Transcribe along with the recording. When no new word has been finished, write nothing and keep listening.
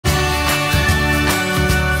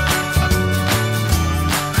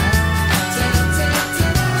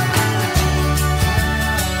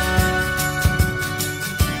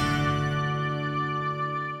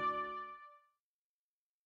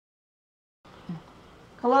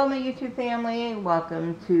Hello, my YouTube family.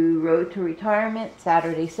 Welcome to Road to Retirement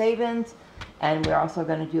Saturday Savings, and we're also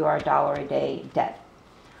going to do our dollar a day debt.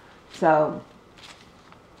 So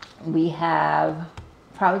we have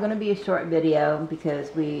probably going to be a short video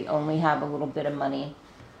because we only have a little bit of money.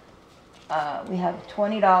 We have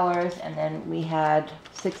 $20, and then we had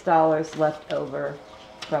 $6 left over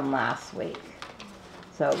from last week.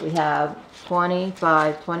 So we have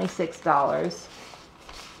 $26.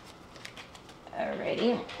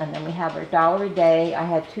 Alrighty, and then we have our dollar a day. I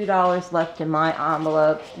had $2 left in my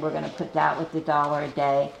envelope. We're going to put that with the dollar a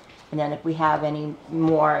day, and then if we have any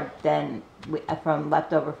more then from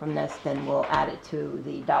leftover from this, then we'll add it to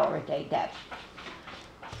the dollar a day debt.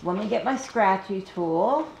 So let me get my scratchy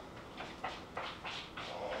tool.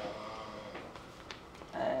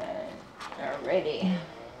 Alrighty,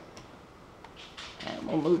 and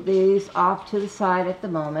we'll move these off to the side at the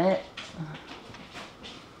moment.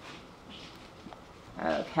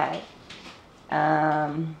 Okay.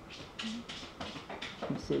 Let's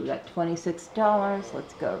see, we got $26.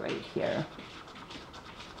 Let's go right here.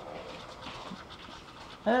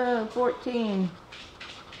 Oh, 14.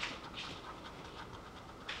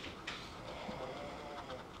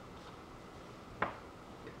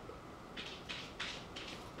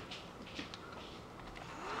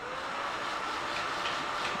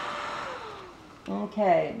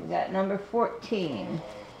 Okay, we got number 14.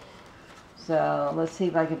 So let's see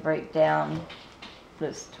if I can break down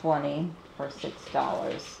this 20 for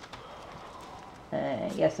 $6.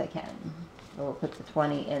 Yes, I can. We'll put the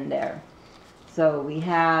 20 in there. So we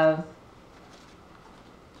have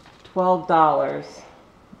 $12.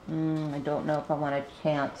 I don't know if I want a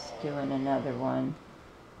chance doing another one.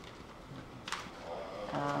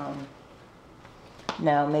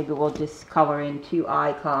 No, maybe we'll just color in 2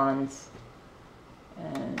 icons.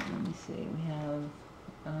 And let me see, we have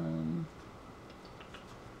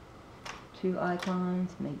 2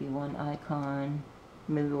 icons, maybe 1 icon.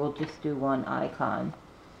 Maybe we'll just do 1 icon,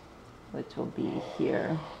 which will be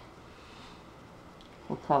here.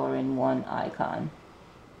 We'll color in 1 icon.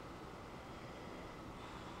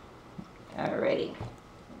 Alrighty.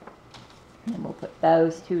 And we'll put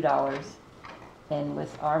those $2 in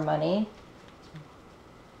with our money.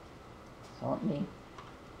 So let me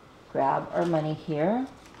grab our money here.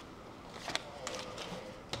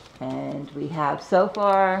 And we have so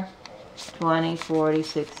far 20, 40,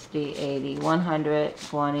 60, 80, 100,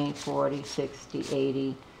 20, 40, 60,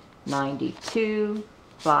 80, 92,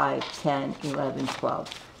 5, 10, 11, 12.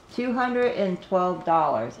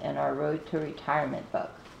 $212 in our Road to Retirement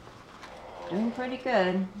book. Doing pretty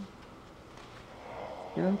good.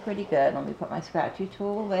 Doing pretty good. Let me put my scratchy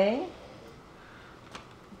tool away.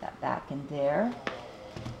 Put that back in there.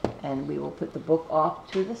 And we will put the book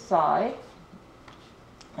off to the side.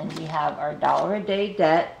 And we have our dollar a day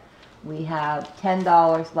debt. We have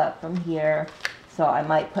 $10 left from here, so I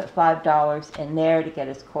might put $5 in there to get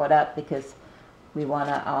us caught up because we want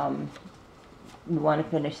to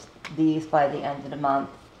finish these by the end of the month,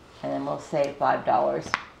 and then we'll save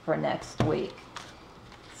 $5 for next week.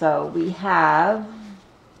 So we have,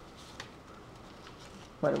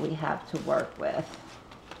 what do we have to work with?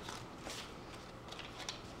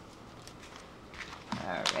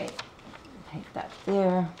 All right, take that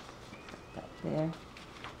there, put that there.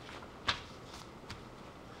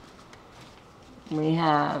 We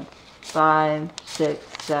have 5,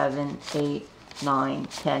 6, 7, 8, 9,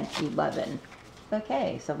 10, 11.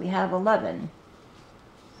 Okay, so we have 11.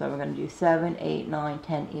 So we're going to do 7, 8, 9,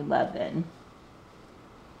 10, 11.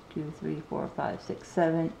 2, 3, 4, 5, 6,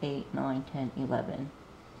 7, 8, 9, 10, 11.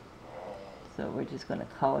 So we're just going to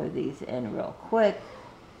color these in real quick.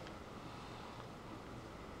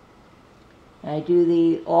 And I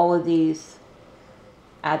do all of these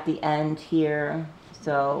at the end here.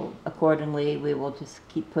 So accordingly, we will just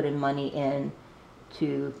keep putting money in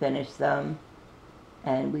to finish them.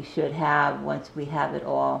 And we should have, once we have it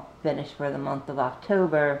all finished for the month of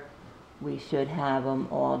October, we should have them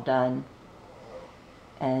all done.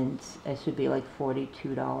 And it should be like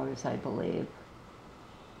 $42, I believe.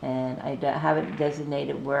 And I haven't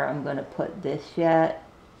designated where I'm going to put this yet,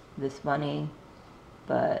 this money,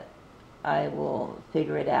 but I will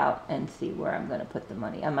figure it out and see where I'm going to put the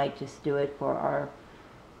money. I might just do it for our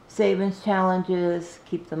savings challenges,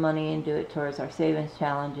 keep the money and do it towards our savings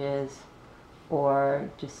challenges, or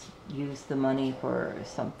just use the money for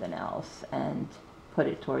something else and put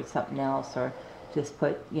it towards something else, or just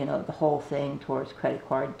put, you know, the whole thing towards credit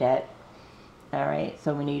card debt. All right,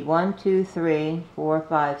 so we need 1, 2, 3, 4,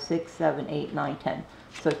 5, 6, 7, 8, 9, 10.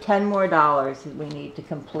 So $10 more we need to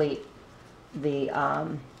complete the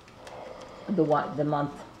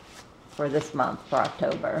month for this month, for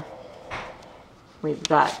October. We've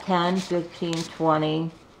got 10, 15,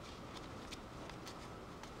 20,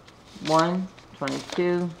 1,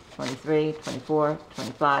 22, 23, 24,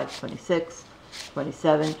 25, 26,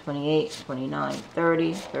 27, 28, 29,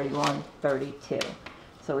 30, 31, 32.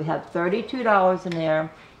 So we have $32 in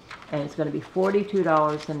there, and it's going to be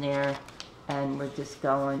 $42 in there, and we're just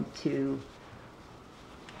going to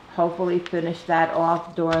hopefully finish that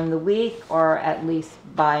off during the week, or at least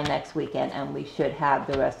by next weekend, and we should have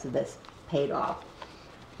the rest of this paid off.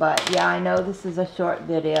 But yeah, I know this is a short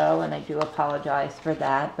video, and I do apologize for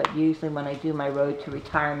that, but usually when I do my road to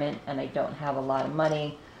retirement and I don't have a lot of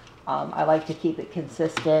money, I like to keep it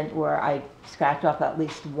consistent where I scratch off at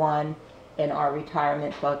least one in our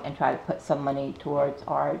retirement book and try to put some money towards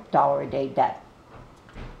our $1-a-day debt.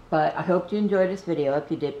 But I hope you enjoyed this video. If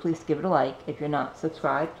you did, please give it a like. If you're not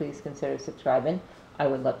subscribed, please consider subscribing. I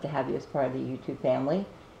would love to have you as part of the YouTube family.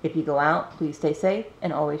 If you go out, please stay safe,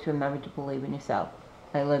 and always remember to believe in yourself.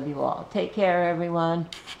 I love you all. Take care, everyone.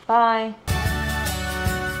 Bye.